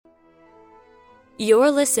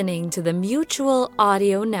You're listening to the Mutual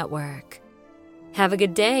Audio Network. Have a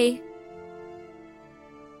good day.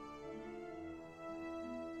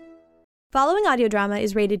 Following audio drama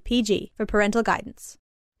is rated PG for parental guidance.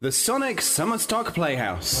 The Sonic Summer Stock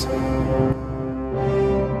Playhouse.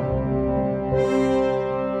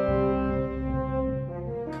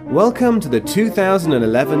 Welcome to the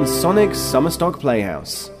 2011 Sonic Summer Stock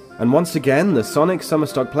Playhouse. And once again, the Sonic Summer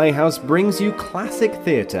Stock Playhouse brings you classic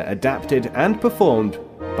theatre adapted and performed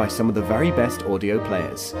by some of the very best audio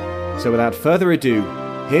players. So without further ado,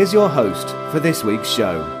 here's your host for this week's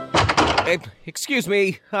show. Excuse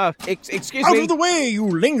me. Excuse Out me. of the way, you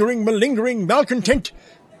lingering, malingering, malcontent,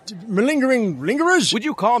 malingering lingerers! Would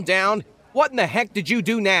you calm down? What in the heck did you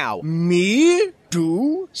do now? Me?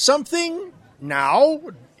 Do something? Now?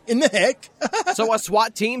 In the heck? So a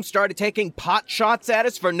SWAT team started taking pot shots at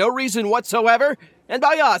us for no reason whatsoever? And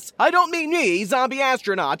by us, I don't mean me, zombie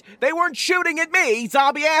astronaut. They weren't shooting at me,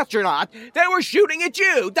 zombie astronaut. They were shooting at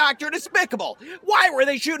you, Dr. Despicable. Why were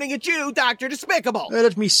they shooting at you, Dr. Despicable?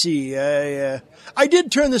 Let me see. I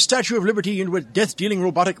did turn the Statue of Liberty into a death-dealing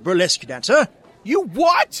robotic burlesque dancer. You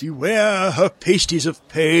what? Beware her pasties of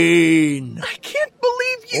pain. I can't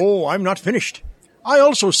believe you... Oh, I'm not finished. I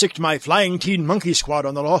also sicked my Flying Teen Monkey Squad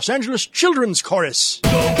on the Los Angeles Children's Chorus. Go,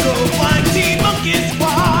 Flying Teen Monkey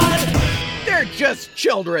Squad! They're just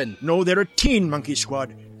children. No, they're a Teen Monkey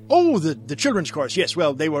Squad. Oh, the Children's Chorus. Yes,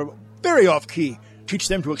 well, they were very off-key. Teach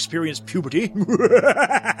them to experience puberty.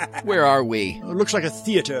 Where are we? Looks like a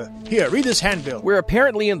theater. Here, read this handbill. We're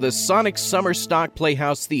apparently in the Sonic Summer Stock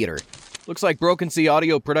Playhouse Theater. Looks like Broken Sea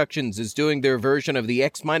Audio Productions is doing their version of the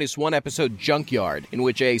X-1 episode Junkyard, in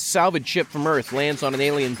which a salvage ship from Earth lands on an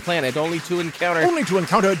alien planet only to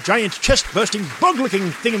encounter giant chest-bursting,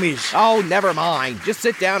 bug-looking thingamies. Oh, never mind. Just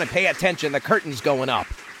sit down and pay attention. The curtain's going up.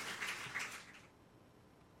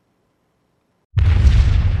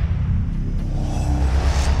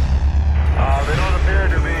 They don't appear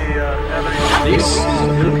to be having... This is a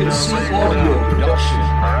Broken Sea Audio production,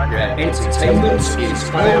 where entertainment is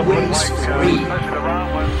always free.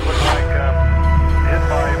 Around ones look like hit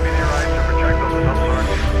by meteorites or projectiles of some sort.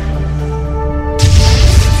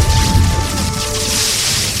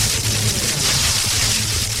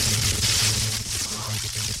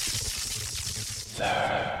 The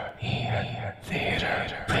Here Theater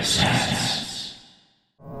presents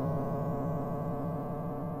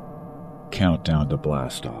Countdown to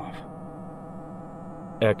blast off.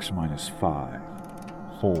 X-5,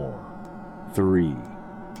 4, 3,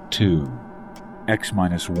 2,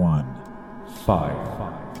 X-1, 5.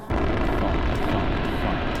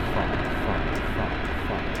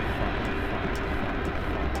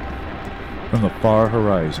 From the far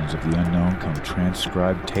horizons of the unknown come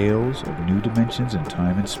transcribed tales of new dimensions in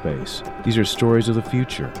time and space. These are stories of the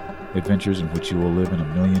future, adventures in which you will live in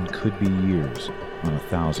 1,000,000 could-be years on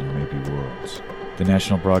 1,000 maybe worlds. The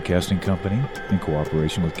National Broadcasting Company, in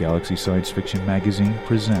cooperation with Galaxy Science Fiction Magazine,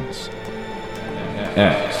 presents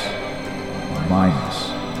X-1.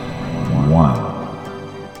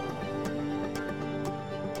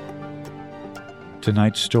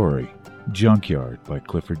 Tonight's story, Junkyard by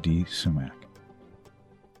Clifford D. Sumac.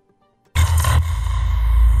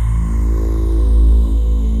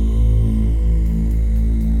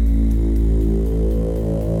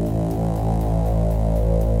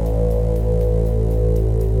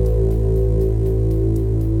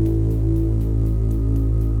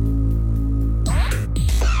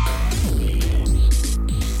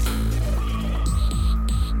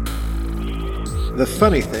 The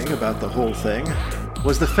funny thing about the whole thing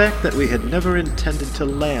was the fact that we had never intended to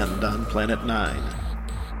land on Planet 9.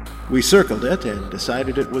 We circled it and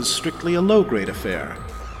decided it was strictly a low-grade affair.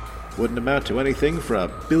 Wouldn't amount to anything for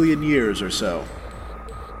 1 billion years or so.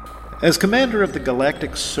 As commander of the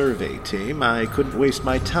Galactic Survey Team, I couldn't waste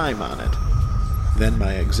my time on it. Then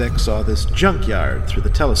my exec saw this junkyard through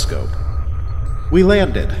the telescope. We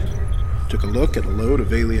landed, took a look at a load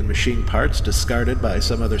of alien machine parts discarded by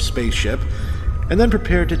some other spaceship, and then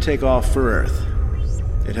prepared to take off for Earth.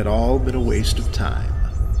 It had all been a waste of time.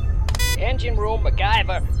 Engine room,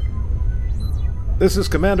 MacGyver. This is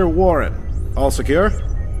Commander Warren. All secure?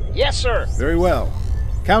 Yes, sir. Very well.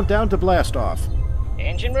 Countdown to blast off.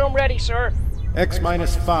 Engine room ready, sir.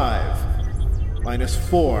 X-5,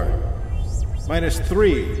 -4,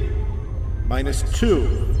 -3,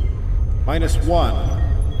 -2, -1.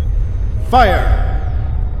 Fire!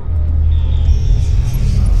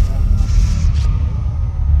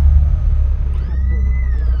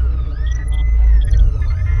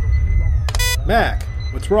 Mac,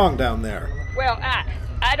 what's wrong down there? Well,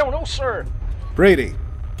 I don't know, sir. Brady,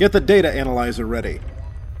 get the data analyzer ready.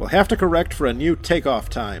 We'll have to correct for a new takeoff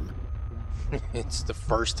time. It's the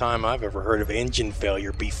first time I've ever heard of engine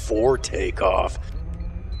failure before takeoff.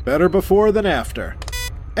 Better before than after.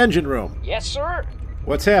 Engine room. Yes, sir?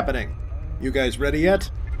 What's happening? You guys ready yet?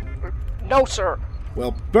 No, sir.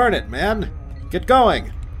 Well, burn it, man. Get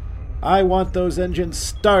going. I want those engines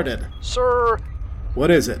started. Sir. What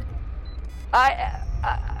is it?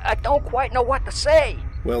 I don't quite know what to say.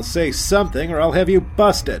 Well, say something or I'll have you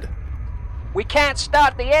busted. We can't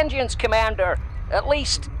start the engines, Commander. At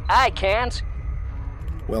least, I can't.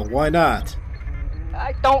 Well, why not?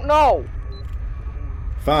 I don't know.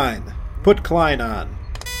 Fine. Put Klein on.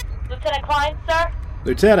 Lieutenant Klein, sir?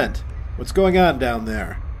 Lieutenant, what's going on down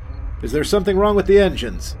there? Is there something wrong with the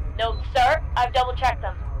engines? No, sir. I've double-checked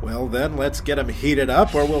them. Well, then, let's get them heated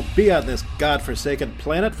up or we'll be on this godforsaken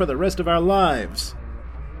planet for the rest of our lives.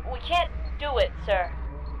 We can't do it, sir.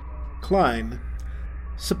 Klein,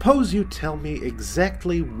 suppose you tell me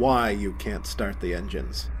exactly why you can't start the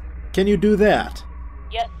engines. Can you do that?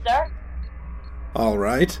 Yes, sir. All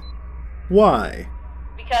right. Why?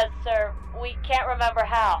 Because, sir, we can't remember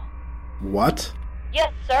how. What?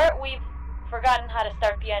 Yes, sir. We've forgotten how to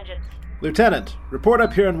start the engines. Lieutenant, report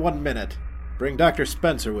up here in 1 minute. Bring Dr.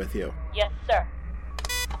 Spencer with you. Yes, sir.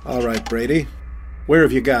 All right, Brady. Where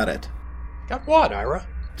have you got it? Got what, Ira?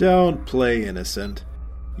 Don't play innocent.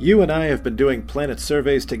 You and I have been doing planet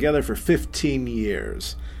surveys together for 15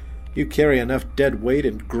 years. You carry enough dead weight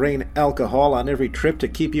in grain alcohol on every trip to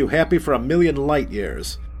keep you happy for 1,000,000 light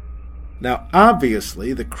years. Now,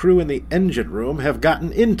 obviously, the crew in the engine room have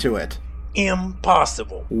gotten into it.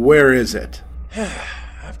 Impossible. Where is it?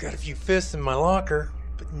 I've got a few fists in my locker,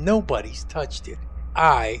 but nobody's touched it.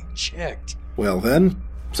 I checked. Well then,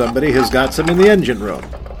 somebody has got some in the engine room.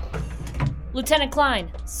 Lieutenant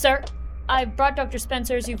Klein, sir, I brought Dr.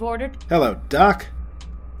 Spencer as you've ordered. Hello, Doc.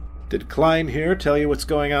 Did Klein here tell you what's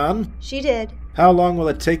going on? She did. How long will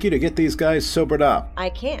it take you to get these guys sobered up? I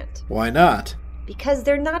can't. Why not? Because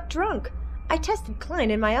they're not drunk. I tested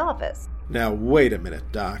Klein in my office. Now, wait a minute,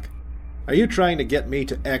 Doc. Are you trying to get me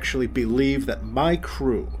to actually believe that my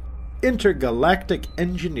crew, intergalactic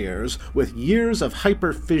engineers with years of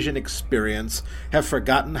hyperfission experience, have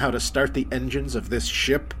forgotten how to start the engines of this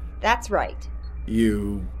ship? That's right.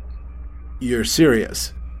 You're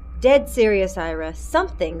serious? Dead serious, Ira.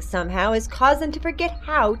 Something, somehow, has caused them to forget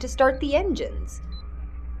how to start the engines.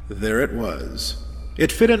 There it was.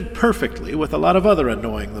 It fit in perfectly with a lot of other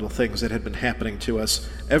annoying little things that had been happening to us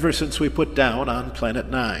ever since we put down on Planet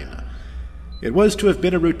 9. It was to have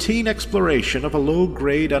been a routine exploration of a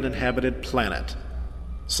low-grade uninhabited planet.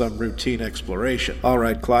 Some routine exploration. All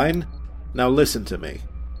right, Klein. Now listen to me.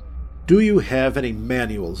 Do you have any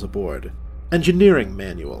manuals aboard? Engineering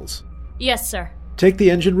manuals? Yes, sir. Take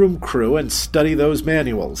the engine room crew and study those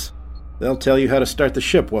manuals. They'll tell you how to start the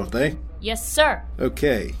ship, won't they? Yes, sir.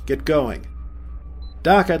 Okay, get going.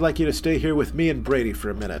 Doc, I'd like you to stay here with me and Brady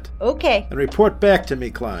for a minute. Okay. And report back to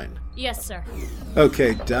me, Klein. Yes, sir.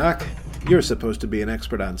 Okay, Doc. You're supposed to be an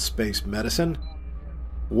expert on space medicine.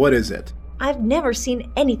 What is it? I've never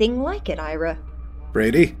seen anything like it, Ira.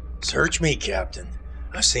 Brady? Search me, Captain.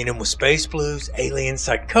 I've seen him with space blues, alien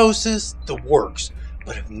psychosis, the works,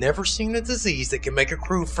 but I've never seen a disease that can make a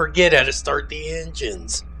crew forget how to start the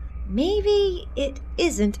engines. Maybe it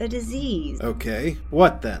isn't a disease. Okay,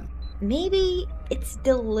 what then? Maybe it's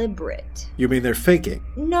deliberate. You mean they're faking?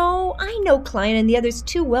 No, I know Klein and the others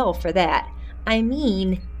too well for that. I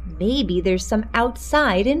mean, maybe there's some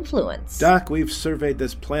outside influence. Doc, we've surveyed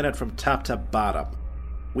this planet from top to bottom.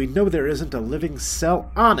 We know there isn't a living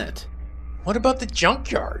cell on it. What about the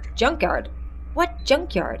junkyard? Junkyard? What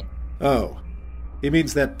junkyard? Oh, he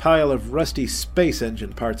means that pile of rusty space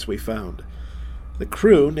engine parts we found. The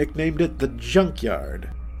crew nicknamed it the junkyard.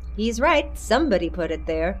 He's right. Somebody put it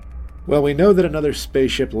there. Well, we know that another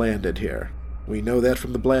spaceship landed here. We know that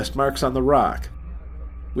from the blast marks on the rock.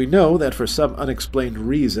 We know that for some unexplained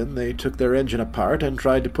reason they took their engine apart and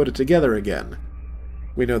tried to put it together again.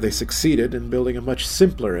 We know they succeeded in building a much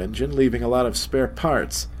simpler engine, leaving a lot of spare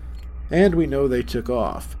parts. And we know they took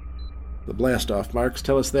off. The blast-off marks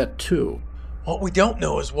tell us that too. What we don't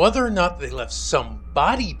know is whether or not they left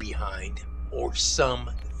somebody behind or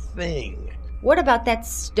something. What about that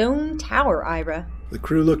stone tower, Ira? The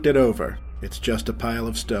crew looked it over. It's just a pile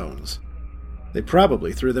of stones. They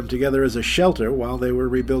probably threw them together as a shelter while they were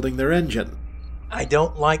rebuilding their engine. I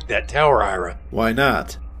don't like that tower, Ira. Why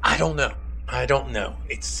not? I don't know.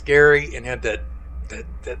 It's scary and had that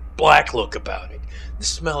black look about it. The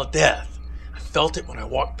smell of death. I felt it when I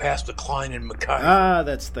walked past the Klein and McKay. Ah,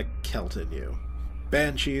 that's the Celt in you.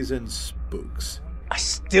 Banshees and spooks. I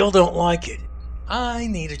still don't like it. I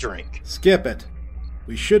need a drink. Skip it.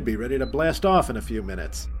 We should be ready to blast off in a few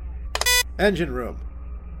minutes. Engine room.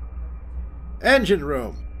 Engine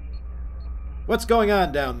room! What's going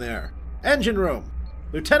on down there? Engine room!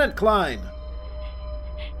 Lieutenant Klein!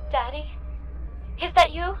 Daddy? Is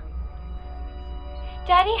that you?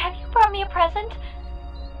 Daddy, have you brought me a present?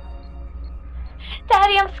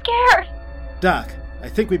 Daddy, I'm scared! Doc, I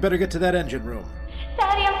think we better get to that engine room.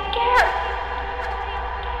 Daddy, I'm scared!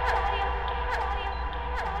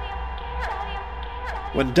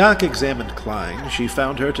 When Doc examined Klein, she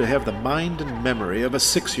found her to have the mind and memory of a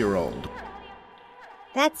 6-year-old.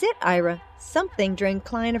 That's it, Ira. Something drained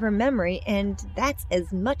Klein of her memory, and that's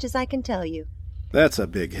as much as I can tell you. That's a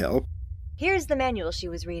big help. Here's the manual she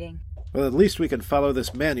was reading. Well, at least we can follow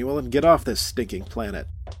this manual and get off this stinking planet.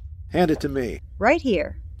 Hand it to me. Right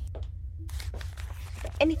here.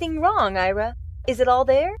 Anything wrong, Ira? Is it all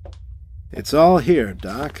there? It's all here,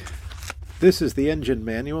 Doc. This is the engine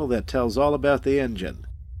manual that tells all about the engine.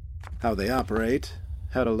 How they operate,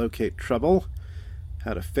 how to locate trouble,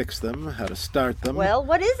 how to fix them, how to start them. Well,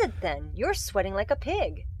 what is it then? You're sweating like a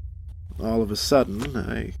pig. All of a sudden,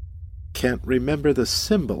 I can't remember the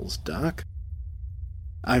symbols, Doc.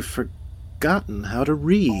 I've forgotten how to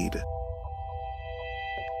read.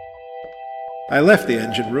 I left the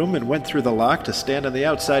engine room and went through the lock to stand on the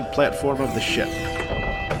outside platform of the ship.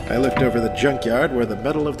 I looked over the junkyard where the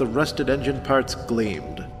metal of the rusted engine parts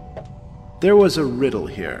gleamed. There was a riddle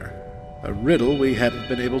here, a riddle we hadn't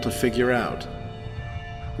been able to figure out.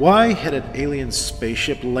 Why had an alien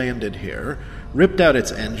spaceship landed here, ripped out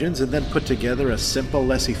its engines, and then put together a simple,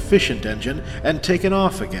 less efficient engine and taken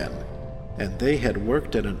off again? And they had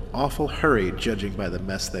worked in an awful hurry, judging by the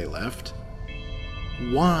mess they left.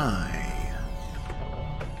 Why?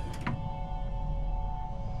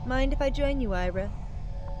 Mind if I join you, Ira?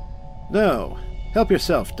 No. Help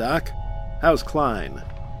yourself, Doc. How's Klein?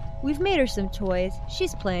 We've made her some toys.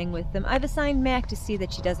 She's playing with them. I've assigned Mac to see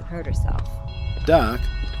that she doesn't hurt herself. Doc?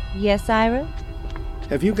 Yes, Ira?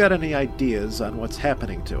 Have you got any ideas on what's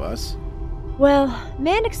happening to us? Well,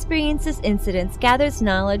 man experiences incidents, gathers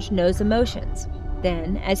knowledge, knows emotions.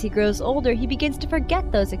 Then, as he grows older, he begins to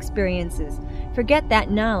forget those experiences, forget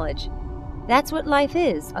that knowledge. That's what life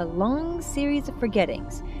is, a long series of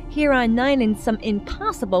forgettings. Here on 9, in some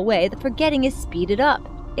impossible way, the forgetting is speeded up.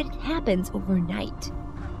 It happens overnight.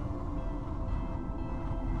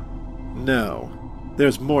 No,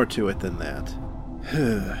 there's more to it than that.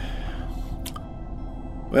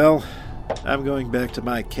 Well, I'm going back to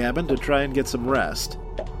my cabin to try and get some rest.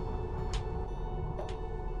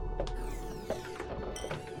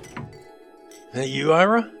 Hey, you,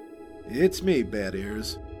 Ira? It's me, Bad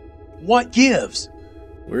Ears. What gives?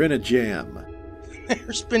 We're in a jam.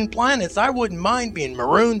 There's been planets I wouldn't mind being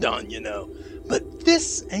marooned on, you know. But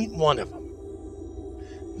this ain't one of them.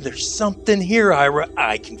 There's something here, Ira.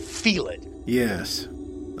 I can feel it. Yes,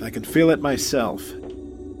 I can feel it myself.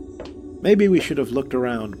 Maybe we should have looked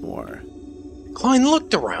around more. Klein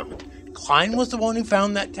looked around. Klein was the one who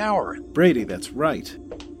found that tower. Brady, that's right.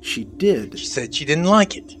 She did. She said she didn't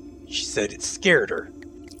like it. She said it scared her.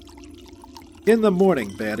 In the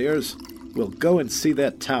morning, Bad Ears, we'll go and see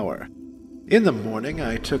that tower. In the morning,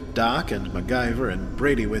 I took Doc and MacGyver and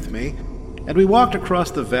Brady with me, and we walked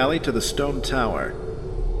across the valley to the stone tower.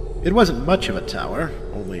 It wasn't much of a tower,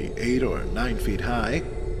 only 8 or 9 feet high,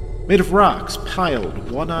 made of rocks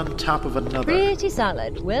piled one on top of another. Pretty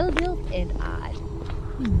solid, well-built and odd.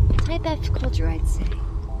 Type F culture, I'd say.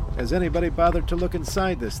 Has anybody bothered to look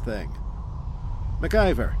inside this thing?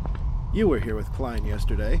 MacGyver, you were here with Klein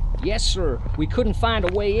yesterday. Yes, sir. We couldn't find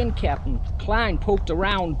a way in, Captain. Klein poked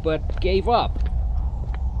around, but gave up.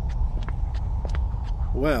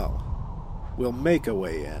 Well, we'll make a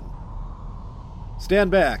way in.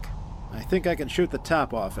 Stand back. I think I can shoot the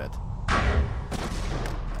top off it.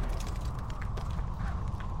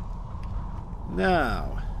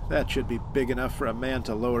 Now, that should be big enough for a man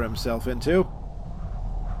to lower himself into.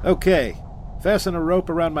 Okay, fasten a rope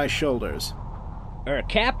around my shoulders.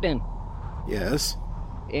 Captain? Yes?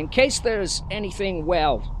 In case there's anything,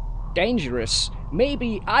 well, dangerous,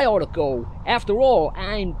 maybe I ought to go. After all,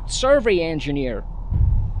 I'm survey engineer.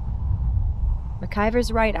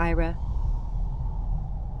 MacGyver's right, Ira.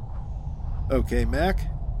 Okay, Mac.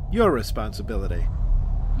 Your responsibility.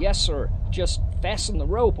 Yes, sir. Just fasten the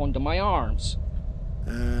rope under my arms.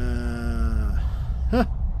 Huh.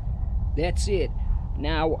 That's it.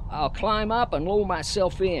 Now, I'll climb up and lower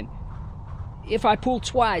myself in. If I pull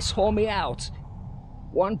twice, haul me out.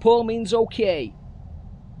 One pull means okay.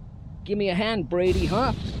 Give me a hand, Brady,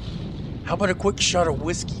 huh? How about a quick shot of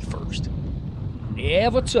whiskey first?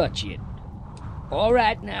 Never touch it. All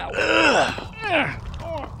right, now.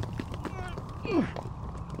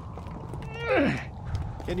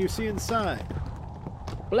 Can you see inside?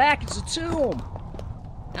 Black as a tomb.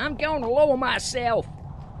 I'm going to lower myself.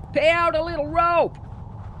 Pay out a little rope.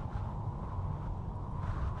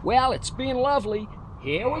 Well, it's been lovely.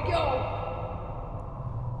 Here we go.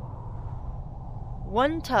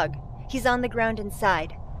 One tug. He's on the ground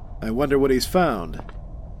inside. I wonder what he's found.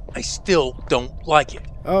 I still don't like it.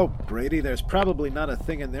 Oh, Brady, there's probably not a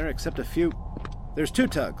thing in there except a few... There's 2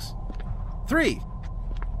 tugs. 3!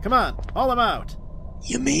 Come on, haul him out.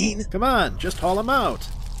 You mean? Come on, just haul him out.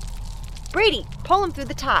 Brady, pull him through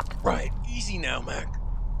the top. Right. Easy now, Mac.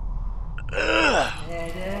 Ugh.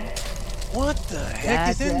 What the heck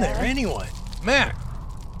is in there anyway? Mac.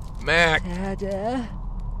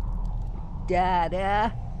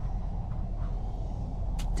 Dada.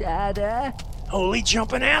 Holy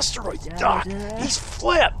jumping asteroids, Doc. He's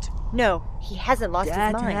flipped. No, he hasn't lost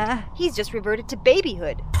his mind. He's just reverted to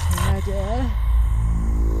babyhood.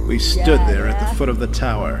 We stood there at the foot of the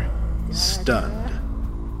tower, stunned.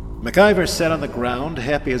 MacIver sat on the ground,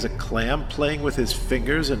 happy as a clam, playing with his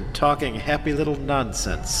fingers and talking happy little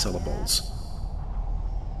nonsense syllables.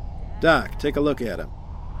 Doc, take a look at him.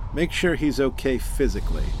 Make sure he's okay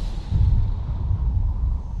physically.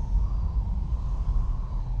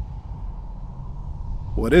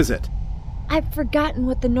 What is it? I've forgotten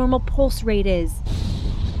what the normal pulse rate is.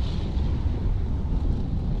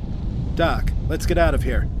 Doc, let's get out of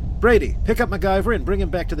here. Brady, pick up MacIver and bring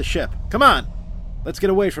him back to the ship. Come on! Let's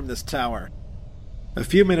get away from this tower. A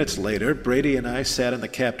few minutes later, Brady and I sat in the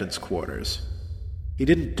captain's quarters. He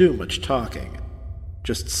didn't do much talking,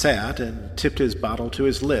 just sat and tipped his bottle to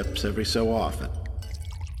his lips every so often.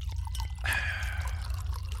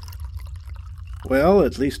 Well,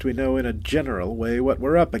 at least we know in a general way what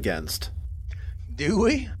we're up against. Do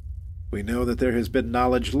we? We know that there has been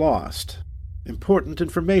knowledge lost, important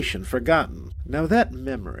information forgotten. Now that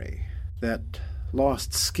memory, that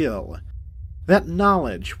lost skill, that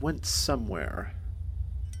knowledge went somewhere.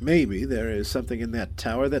 Maybe there is something in that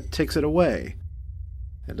tower that takes it away.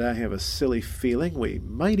 And I have a silly feeling we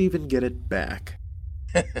might even get it back.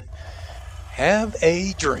 Have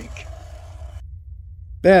a drink.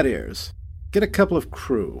 Bad Ears, get a couple of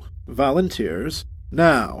crew. Volunteers,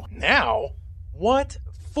 now. Now? What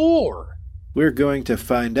for? We're going to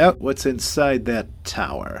find out what's inside that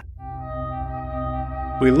tower.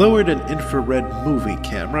 We lowered an infrared movie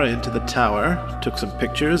camera into the tower, took some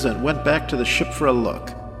pictures, and went back to the ship for a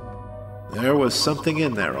look. There was something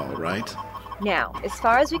in there, all right. Now, as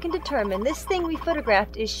far as we can determine, this thing we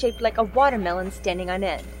photographed is shaped like a watermelon standing on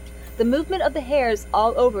end. The movement of the hairs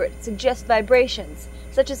all over it suggests vibrations,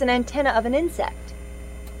 such as an antenna of an insect.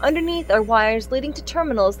 Underneath are wires leading to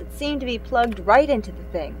terminals that seem to be plugged right into the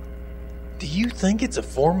thing. Do you think it's a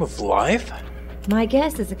form of life? My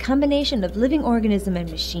guess is a combination of living organism and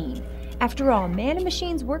machine. After all, man and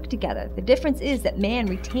machines work together. The difference is that man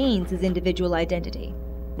retains his individual identity.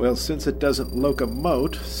 Well, since it doesn't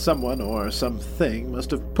locomote, someone or something must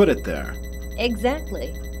have put it there. Exactly.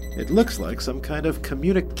 It looks like some kind of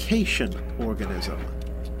communication organism.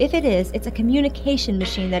 If it is, it's a communication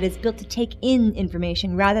machine that is built to take in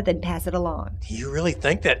information rather than pass it along. Do you really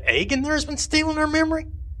think that egg in there has been stealing our memory?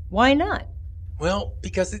 Why not? Well,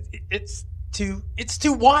 because it's too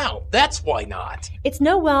wild. That's why not. It's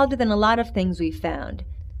no wilder than a lot of things we've found.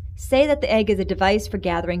 Say that the egg is a device for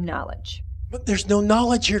gathering knowledge. But there's no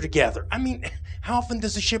knowledge here to gather. I mean, how often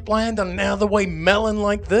does a ship land on an out-of-the-way melon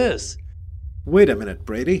like this? Wait a minute,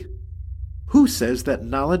 Brady. Who says that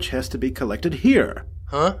knowledge has to be collected here?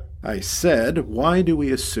 Huh? I said, why do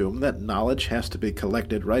we assume that knowledge has to be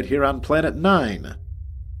collected right here on Planet 9?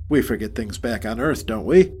 We forget things back on Earth, don't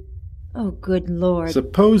we? Oh, good Lord.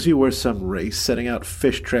 Suppose you were some race setting out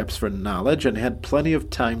fish traps for knowledge and had plenty of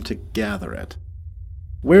time to gather it.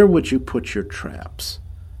 Where would you put your traps?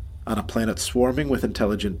 On a planet swarming with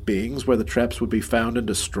intelligent beings where the traps would be found and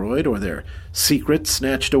destroyed or their secrets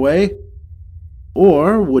snatched away?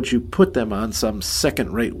 Or would you put them on some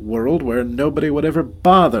second-rate world where nobody would ever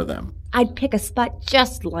bother them? I'd pick a spot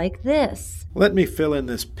just like this. Let me fill in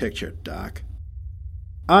this picture, Doc.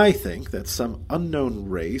 I think that some unknown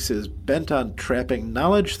race is bent on trapping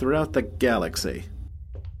knowledge throughout the galaxy.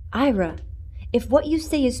 Ira, if what you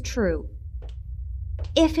say is true,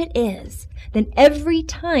 if it is, then every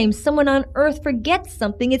time someone on Earth forgets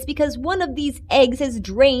something, it's because one of these eggs has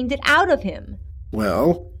drained it out of him.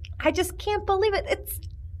 Well? I just can't believe it. It's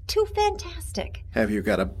too fantastic. Have you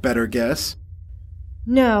got a better guess?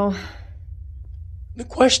 No. The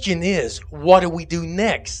question is, what do we do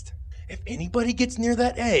next? If anybody gets near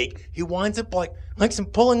that egg, he winds up like some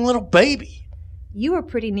pulling little baby. You were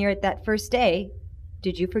pretty near it that first day.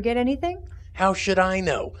 Did you forget anything? How should I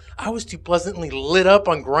know? I was too pleasantly lit up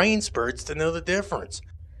on grain spurts to know the difference.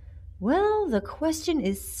 Well, the question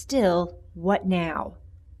is still, what now?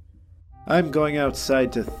 I'm going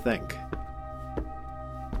outside to think.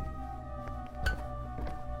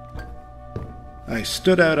 I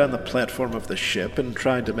stood out on the platform of the ship and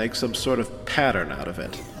tried to make some sort of pattern out of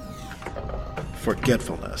it.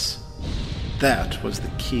 Forgetfulness. That was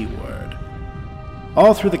the key word.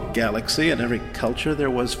 All through the galaxy and every culture there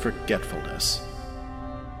was forgetfulness.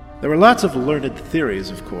 There were lots of learned theories,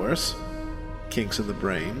 of course. Kinks in the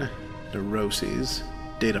brain, neuroses,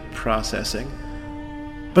 data processing.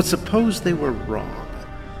 But suppose they were wrong.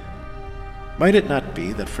 Might it not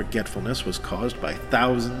be that forgetfulness was caused by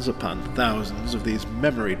thousands upon thousands of these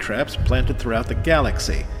memory traps planted throughout the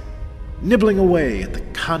galaxy, nibbling away at the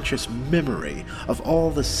conscious memory of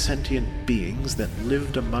all the sentient beings that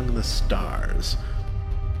lived among the stars?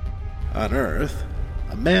 On Earth,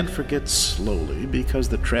 a man forgets slowly because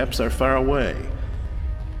the traps are far away.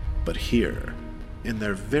 But here, in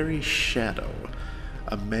their very shadow,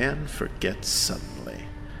 a man forgets suddenly.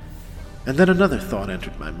 And then another thought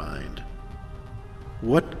entered my mind.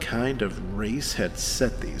 What kind of race had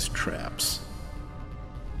set these traps?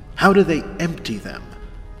 How do they empty them?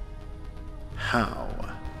 How?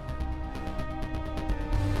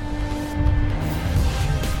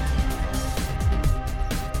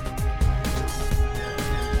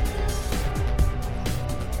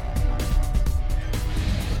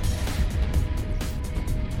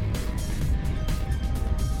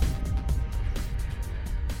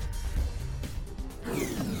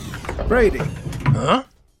 Brady. Huh?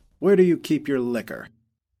 Where do you keep your liquor?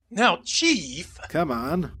 Now, Chief! Come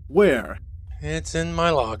on, where? It's in my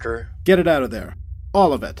locker. Get it out of there.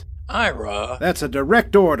 All of it. Ira. That's a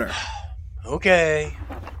direct order. Okay.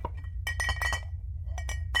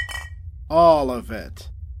 All of it.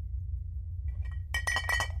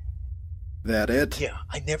 That it? Yeah,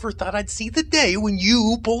 I never thought I'd see the day when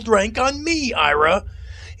you pulled rank on me, Ira.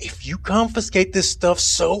 If you confiscate this stuff,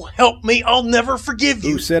 so help me, I'll never forgive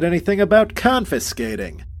you. Who said anything about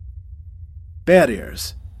confiscating? Bad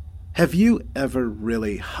Ears, have you ever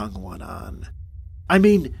really hung one on? I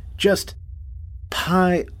mean, just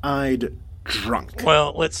pie-eyed drunk.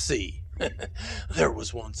 Well, let's see. There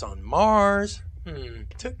was once on Mars.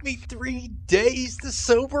 Took me 3 days to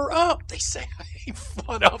sober up. They say I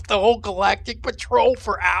fought off the whole Galactic Patrol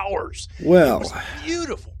for hours. Well, it was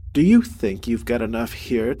beautiful. Do you think you've got enough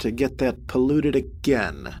here to get that polluted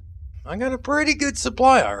again? I got a pretty good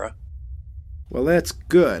supply, Ira. Well, that's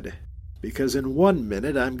good, because in 1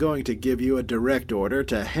 minute I'm going to give you a direct order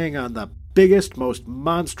to hang on the biggest, most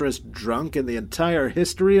monstrous drunk in the entire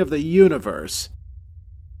history of the universe.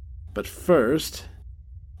 But first,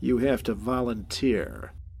 you have to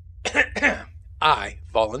volunteer. I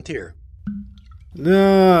volunteer.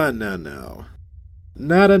 No.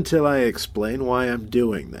 Not until I explain why I'm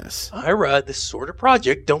doing this. Ira, this sort of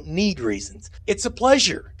project don't need reasons. It's a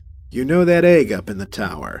pleasure. You know that egg up in the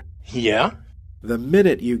tower? Yeah? The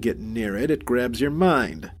minute you get near it, it grabs your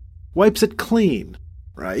mind. Wipes it clean,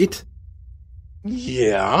 right?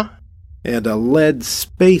 Yeah? And a lead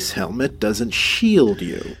space helmet doesn't shield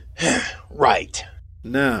you. Right.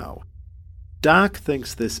 Now, Doc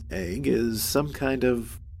thinks this egg is some kind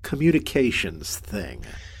of communications thing.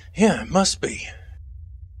 Yeah, it must be.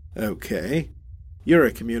 Okay. You're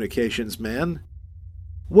a communications man.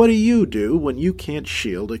 What do you do when you can't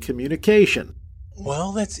shield a communication?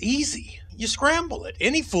 Well, that's easy. You scramble it.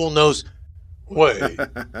 Any fool knows. Wait.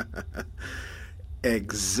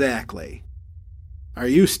 Exactly. Are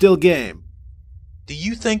you still game? Do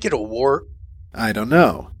you think it'll work? I don't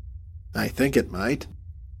know. I think it might.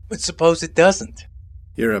 But suppose it doesn't.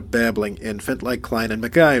 You're a babbling infant like Klein and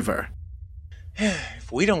MacGyver.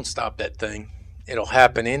 If we don't stop that thing, it'll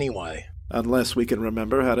happen anyway. Unless we can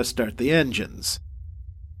remember how to start the engines.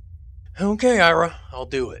 Okay, Ira, I'll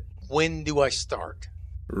do it. When do I start?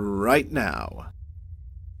 Right now.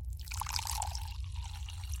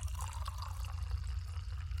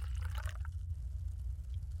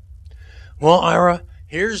 Well, Ira,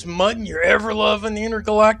 here's mudding your ever-loving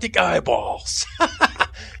intergalactic eyeballs.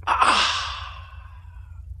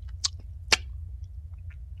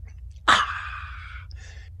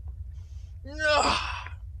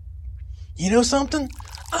 You know something?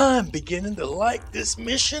 I'm beginning to like this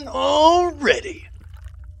mission already.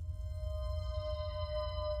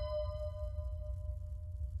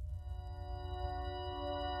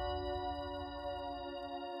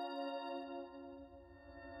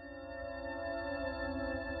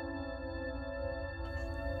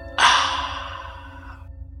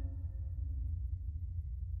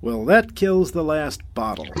 Well, that kills the last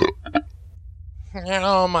bottle.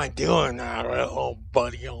 How am I doing now, oh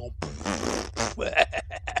buddy? Oh,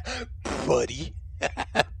 buddy.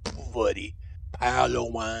 Buddy. Pile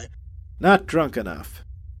of wine. Not drunk enough.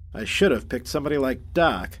 I should have picked somebody like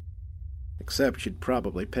Doc. Except she'd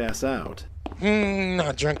probably pass out.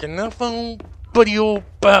 Not drunk enough, oh buddy, old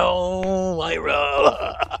pal,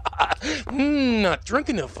 Ira. Not drunk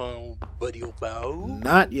enough, oh buddy, old pal.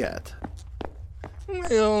 Not yet.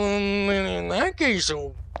 Well, in that case,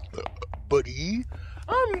 oh buddy,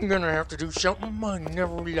 I'm gonna have to do something I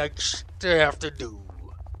never likes to have to do.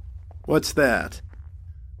 What's that?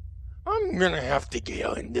 I'm gonna have to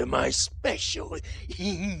get into my special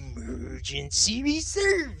emergency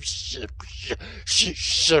reserve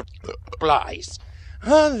supplies.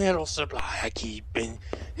 A little supply I keep in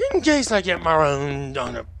case I get marooned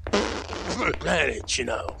on a planet, you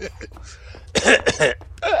know.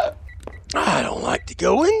 I don't like to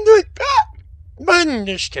go into it, but in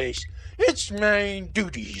this case, it's my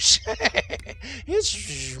duties.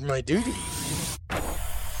 It's my duty.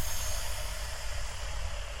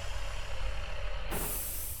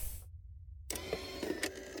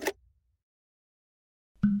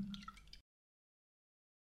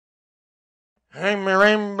 I'm a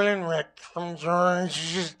rambling wreck from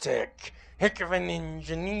Georgia Tech. Heck of an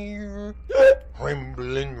engineer.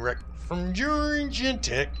 Rambling wreck from Georgia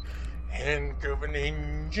Tech. Heck of an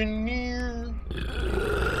engineer.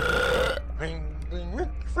 Rambling wreck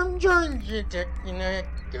from Georgia Tech. And heck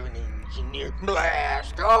of an engineer.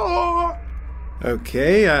 Blast off!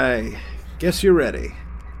 Okay, I guess you're ready.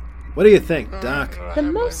 What do you think, Doc? The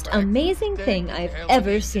most amazing thing I've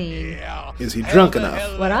ever seen. Is he drunk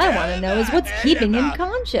enough? What I want to know is what's keeping him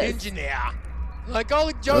conscious.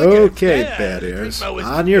 Okay, Bad Ears.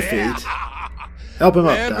 On your feet. Help him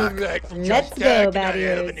up, Doc. Let's go, Bad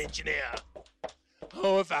Ears.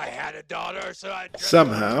 Oh, if I had a daughter, so I'd...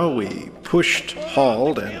 Somehow, we pushed,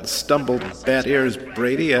 hauled, and stumbled Bad Ears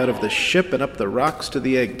Brady out of the ship and up the rocks to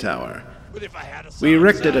the egg tower. We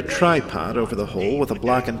erected a tripod over the hole with a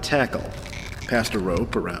block and tackle, passed a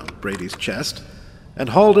rope around Brady's chest, and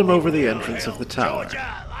hauled him over the entrance of the tower.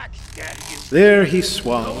 There he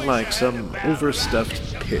swung like some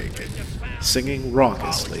overstuffed pig, singing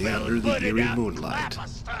raucously under the eerie moonlight.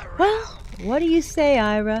 Well, what do you say,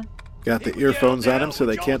 Ira? Got the earphones on him so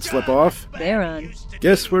they can't slip off? They're on.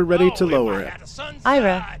 Guess we're ready to lower him.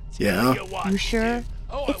 Ira. Yeah? You sure?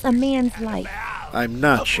 It's a man's life. I'm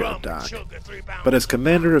not sure, Doc. But as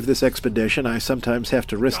commander of this expedition, I sometimes have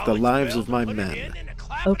to risk the lives of my men.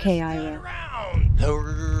 Okay, Ira.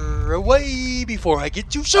 Lower away before I get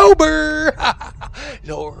too sober.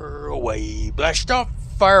 Lower away. Blast off.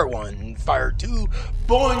 Fire 1, fire 2.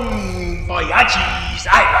 Bon voyages,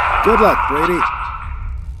 Ira. Good luck, Brady.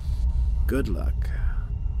 Good luck.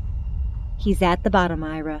 He's at the bottom,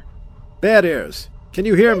 Ira. Bad Ears, can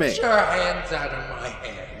you hear me? Get your hands out of my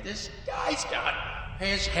hair. This guy's got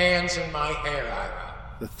his hands in my hair, Ira.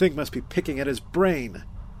 The thing must be picking at his brain.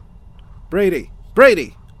 Brady,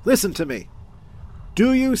 listen to me.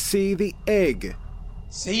 Do you see the egg?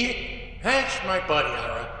 See it? That's my buddy,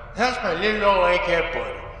 Ira. That's my little old egghead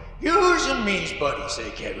buddy. Yours and me's buddies,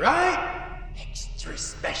 egghead, right? Extra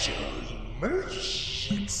special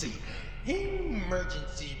emergency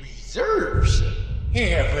reserves.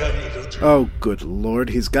 Here for a little drink. Oh, good Lord,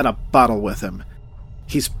 he's got a bottle with him.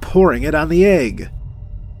 He's pouring it on the egg.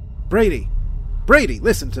 Brady,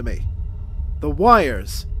 listen to me. The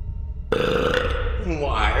wires.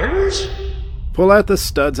 Wires? Pull out the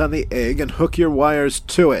studs on the egg and hook your wires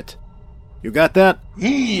to it. You got that?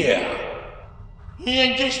 Yeah,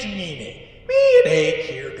 just a minute. Me and Egg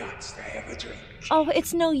here got to have a drink. Oh,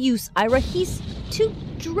 it's no use, Ira. He's too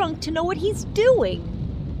drunk to know what he's doing.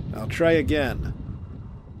 I'll try again.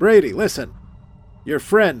 Brady, listen. Your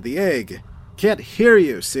friend, the egg, can't hear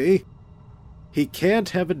you, see? He can't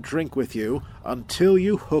have a drink with you until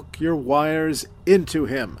you hook your wires into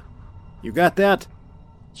him. You got that?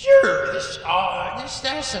 Sure, that's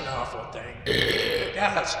an awful thing.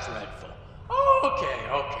 That's dreadful. Okay.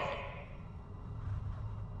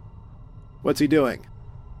 What's he doing?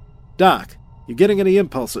 Doc, you getting any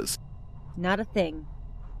impulses? Not a thing.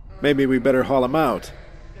 Maybe we better haul him out.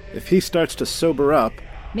 If he starts to sober up...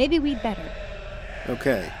 Maybe we'd better.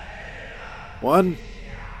 Okay. 1,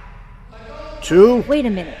 2... Wait a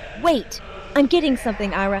minute. Wait! I'm getting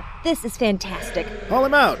something, Ira. This is fantastic. Haul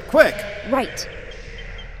him out, quick! Right.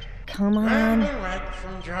 Come on.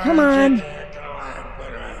 Come on.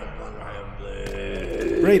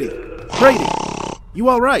 Brady! You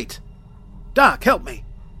all right? Doc, help me.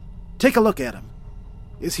 Take a look at him.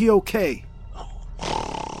 Is he okay?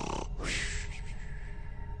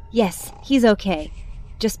 Yes, he's okay.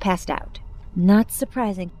 Just passed out. Not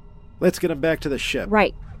surprising. Let's get him back to the ship.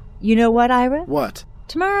 Right. You know what, Ira? What?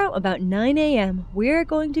 Tomorrow, about 9 a.m., we're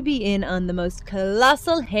going to be in on the most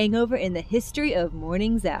colossal hangover in the history of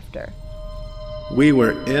mornings after. We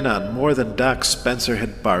were in on more than Doc Spencer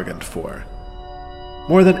had bargained for.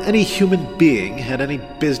 More than any human being had any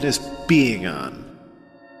business being on.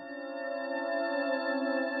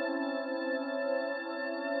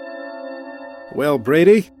 Well,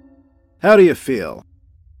 Brady, how do you feel?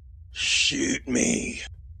 Shoot me.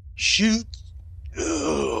 Shoot.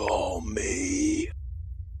 Oh, me.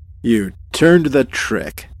 You turned the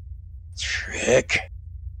trick. Trick?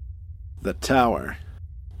 The tower.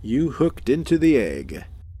 You hooked into the egg.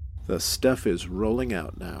 The stuff is rolling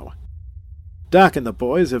out now. Doc and the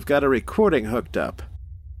boys have got a recording hooked up.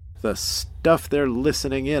 The stuff they're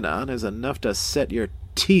listening in on is enough to set your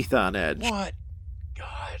teeth on edge. What?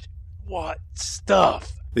 God, what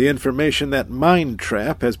stuff? The information that Mind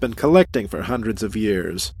Trap has been collecting for hundreds of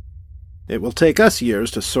years. It will take us years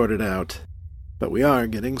to sort it out, but we are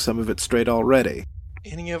getting some of it straight already.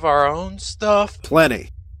 Any of our own stuff?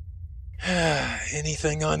 Plenty.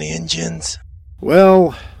 Anything on engines?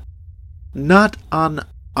 Well, not on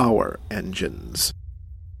our engines.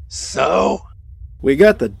 So? We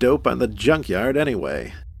got the dope on the junkyard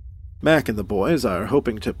anyway. Mac and the boys are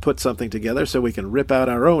hoping to put something together so we can rip out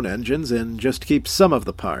our own engines and just keep some of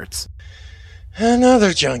the parts.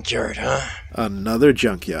 Another junkyard, huh? Another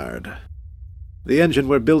junkyard. The engine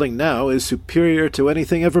we're building now is superior to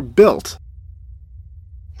anything ever built.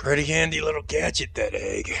 Pretty handy little gadget, that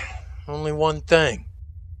egg. Only one thing.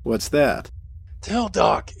 What's that? Tell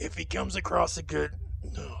Doc if he comes across a good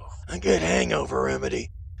hangover remedy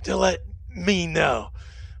to let me know.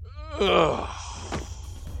 Ugh.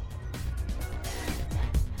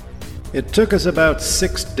 It took us about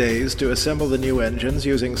 6 days to assemble the new engines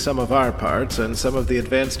using some of our parts and some of the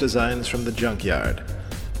advanced designs from the junkyard.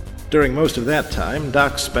 During most of that time,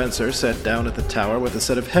 Doc Spencer sat down at the tower with a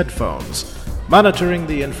set of headphones, monitoring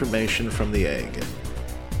the information from the egg.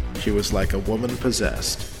 She was like a woman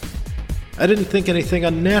possessed. I didn't think anything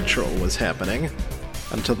unnatural was happening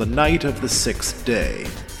until the night of the 6th day.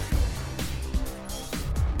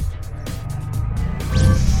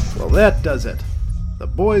 Well, that does it. The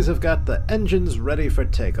boys have got the engines ready for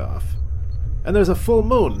takeoff. And there's a full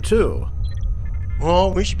moon, too.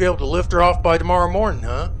 Well, we should be able to lift her off by tomorrow morning,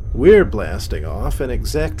 huh? We're blasting off in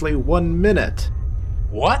exactly 1 minute.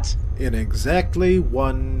 What? In exactly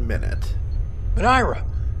 1 minute. But Ira,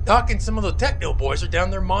 Doc and some of the techno boys are down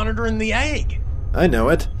there monitoring the egg. I know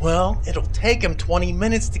it. Well, it'll take them 20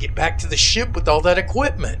 minutes to get back to the ship with all that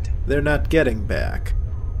equipment. They're not getting back.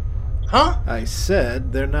 Huh? I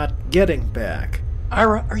said they're not getting back.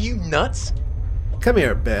 Ira, are you nuts? Come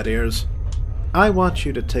here, Bad Ears. I want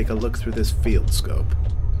you to take a look through this field scope.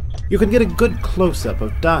 You can get a good close-up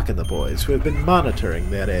of Doc and the boys who have been monitoring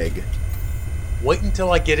that egg. Wait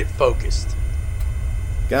until I get it focused.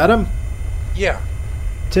 Got him? Yeah.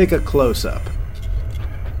 Take a close-up.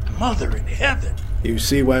 Mother in heaven. You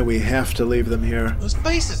see why we have to leave them here? Those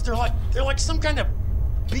faces, they're like some kind of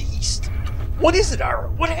beast. What is it, Ira?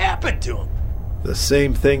 What happened to them? The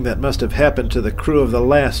same thing that must have happened to the crew of the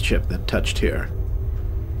last ship that touched here.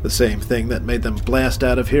 The same thing that made them blast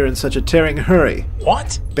out of here in such a tearing hurry.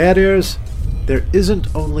 What? Bad Ears, there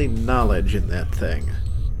isn't only knowledge in that thing.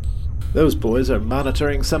 Those boys are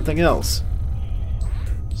monitoring something else.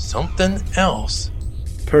 Something else?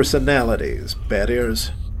 Personalities, Bad Ears.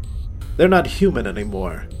 They're not human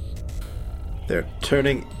anymore. They're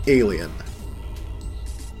turning alien.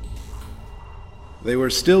 They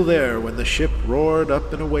were still there when the ship roared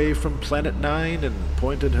up and away from Planet 9 and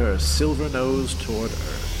pointed her silver nose toward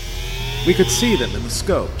Earth. We could see them in the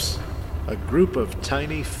scopes, a group of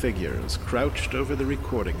tiny figures crouched over the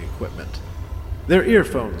recording equipment, their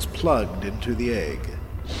earphones plugged into the egg.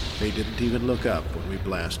 They didn't even look up when we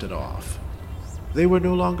blasted off. They were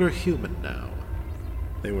no longer human now.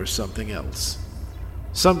 They were something else.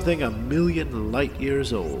 Something 1,000,000 light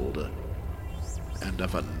years old, and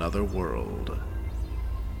of another world.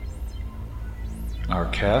 Our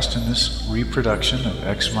cast in this reproduction of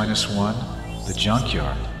X-1, The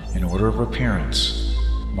Junkyard, in order of appearance: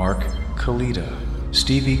 Mark Kalita,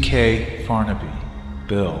 Stevie K. Farnaby,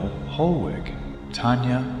 Bill Holwig,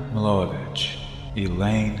 Tanya Milojevic,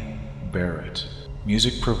 Elaine Barrett.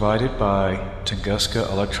 Music provided by Tunguska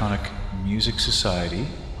Electronic Music Society.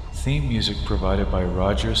 Theme music provided by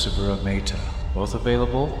Roger Severa Mehta. Both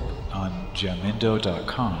available on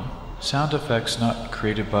Jamindo.com. Sound effects not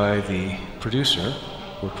created by the producer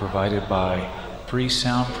were provided by Free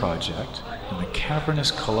Sound Project in the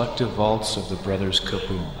cavernous collective vaults of the Brothers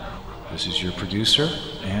Kaboom. This is your producer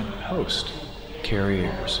and host,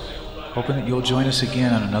 Carriers, hoping that you'll join us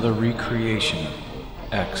again on another recreation of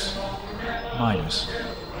X-1.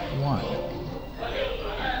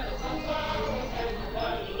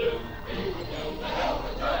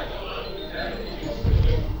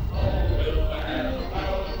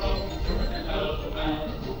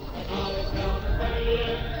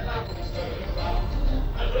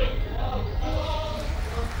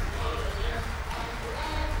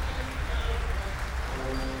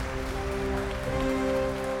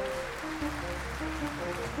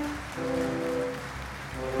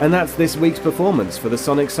 And that's this week's performance for the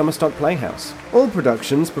Sonic Summerstock Playhouse. All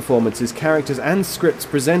productions, performances, characters and scripts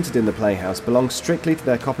presented in the Playhouse belong strictly to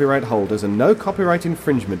their copyright holders and no copyright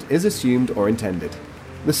infringement is assumed or intended.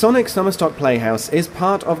 The Sonic Summerstock Playhouse is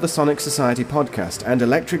part of the Sonic Society podcast and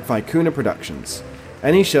Electric Vicuna Productions.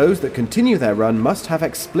 Any shows that continue their run must have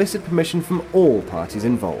explicit permission from all parties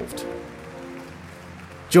involved.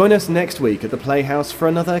 Join us next week at the Playhouse for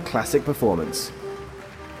another classic performance.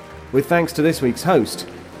 With thanks to this week's host,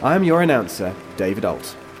 I am your announcer, David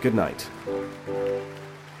Alt. Good night.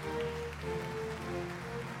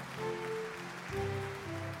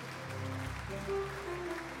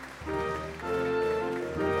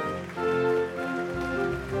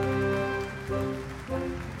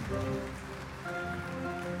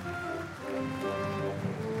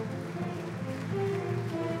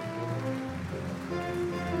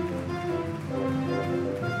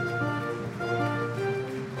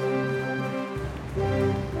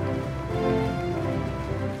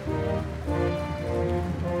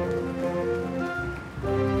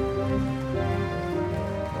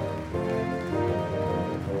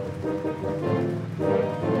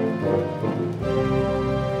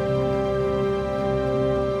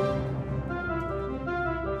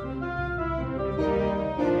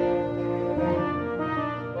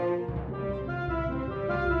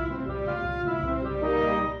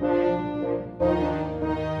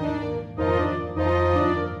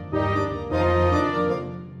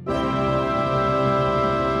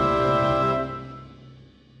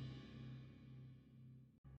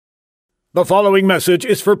 The following message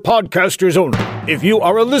is for podcasters only. If you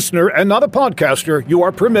are a listener and not a podcaster, you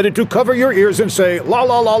are permitted to cover your ears and say la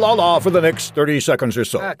la la la la for the next 30 seconds or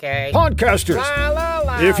so. Okay. Podcasters, La, la,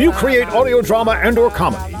 la, if you la, create audio drama and or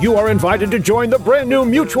comedy, you are invited to join the brand new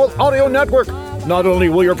Mutual Audio Network. Not only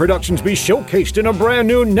will your productions be showcased in a brand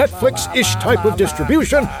new Netflix-ish type of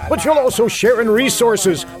distribution, but you'll also share in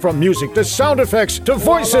resources from music to sound effects to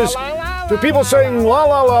voices to people saying la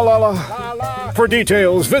la la la la. For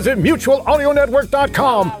details, visit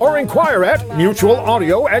mutualaudionetwork.com or inquire at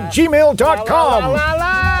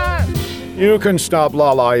mutualaudio@gmail.com. You can stop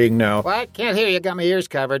la-la-ing now. What? Can't hear you. Got my ears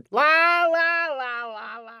covered. La la